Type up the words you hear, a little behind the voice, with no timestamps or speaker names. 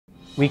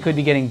We could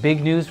be getting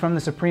big news from the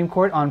Supreme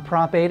Court on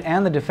Prop 8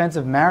 and the Defense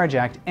of Marriage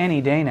Act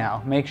any day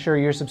now. Make sure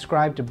you're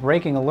subscribed to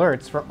Breaking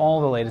Alerts for all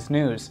the latest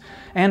news.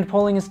 And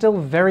polling is still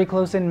very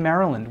close in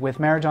Maryland, with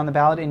marriage on the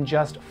ballot in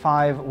just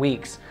 5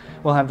 weeks.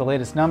 We'll have the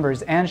latest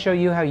numbers and show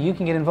you how you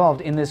can get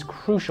involved in this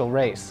crucial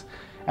race.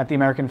 At the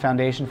American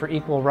Foundation for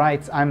Equal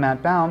Rights, I'm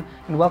Matt Baum,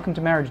 and welcome to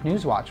Marriage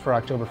News Watch for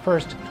October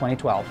 1st,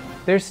 2012.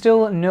 There's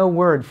still no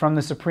word from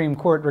the Supreme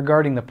Court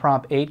regarding the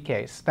Prop 8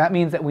 case. That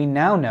means that we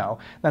now know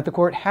that the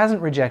court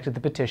hasn't rejected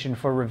the petition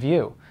for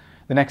review.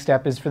 The next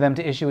step is for them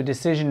to issue a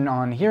decision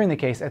on hearing the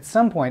case at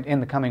some point in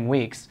the coming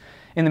weeks.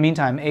 In the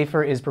meantime,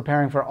 AFER is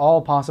preparing for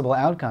all possible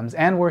outcomes,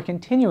 and we're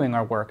continuing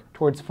our work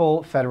towards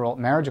full federal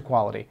marriage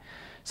equality.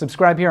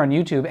 Subscribe here on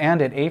YouTube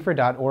and at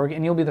afer.org,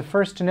 and you'll be the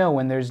first to know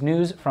when there's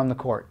news from the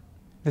court.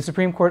 The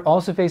Supreme Court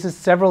also faces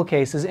several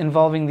cases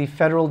involving the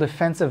Federal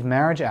Defense of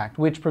Marriage Act,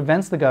 which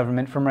prevents the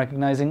government from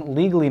recognizing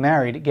legally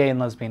married gay and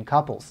lesbian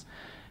couples.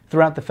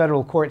 Throughout the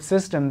federal court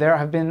system, there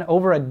have been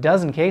over a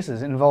dozen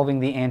cases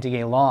involving the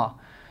anti-gay law.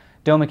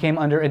 DOMA came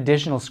under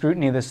additional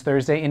scrutiny this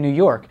Thursday in New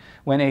York,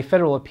 when a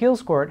federal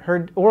appeals court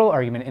heard oral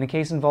argument in a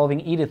case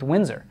involving Edith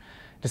Windsor.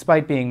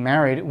 Despite being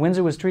married,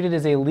 Windsor was treated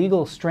as a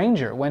legal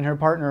stranger when her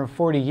partner of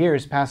 40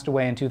 years passed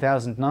away in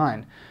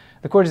 2009.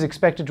 The court is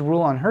expected to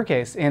rule on her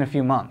case in a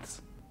few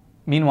months.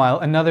 Meanwhile,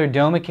 another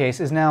DOMA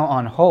case is now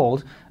on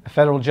hold. A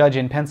federal judge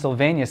in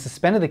Pennsylvania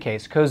suspended the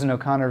case, Cozen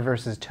O'Connor v.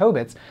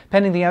 Tobitz,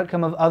 pending the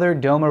outcome of other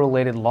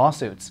DOMA-related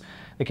lawsuits.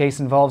 The case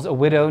involves a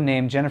widow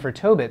named Jennifer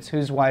Tobitz,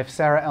 whose wife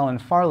Sarah Ellen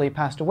Farley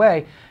passed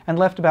away and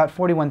left about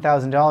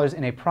 $41,000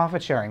 in a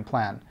profit-sharing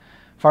plan.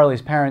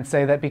 Farley's parents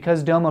say that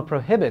because DOMA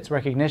prohibits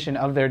recognition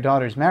of their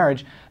daughter's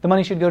marriage, the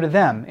money should go to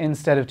them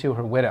instead of to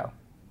her widow.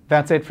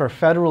 That's it for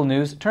federal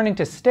news. Turning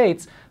to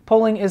states,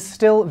 polling is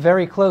still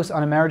very close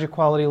on a marriage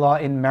equality law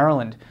in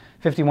Maryland.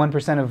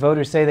 51% of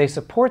voters say they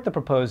support the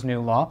proposed new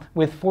law,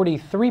 with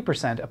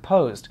 43%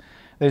 opposed.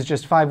 There's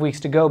just 5 weeks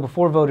to go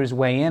before voters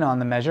weigh in on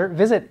the measure.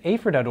 Visit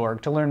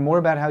afer.org to learn more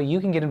about how you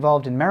can get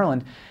involved in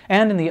Maryland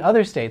and in the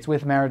other states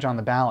with marriage on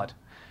the ballot.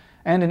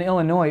 And in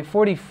Illinois,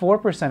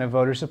 44% of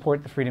voters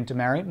support the freedom to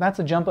marry. That's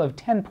a jump of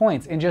 10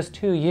 points in just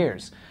 2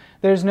 years.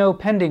 There's no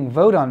pending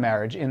vote on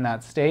marriage in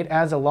that state,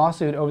 as a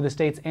lawsuit over the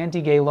state's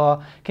anti-gay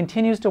law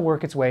continues to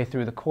work its way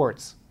through the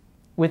courts.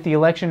 With the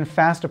election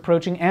fast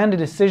approaching and a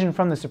decision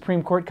from the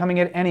Supreme Court coming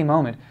at any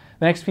moment,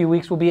 the next few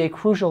weeks will be a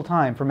crucial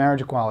time for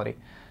marriage equality.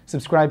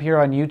 Subscribe here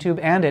on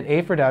YouTube and at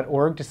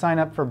afer.org to sign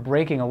up for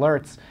Breaking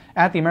Alerts.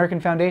 At the American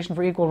Foundation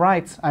for Equal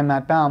Rights, I'm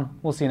Matt Baum.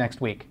 We'll see you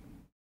next week.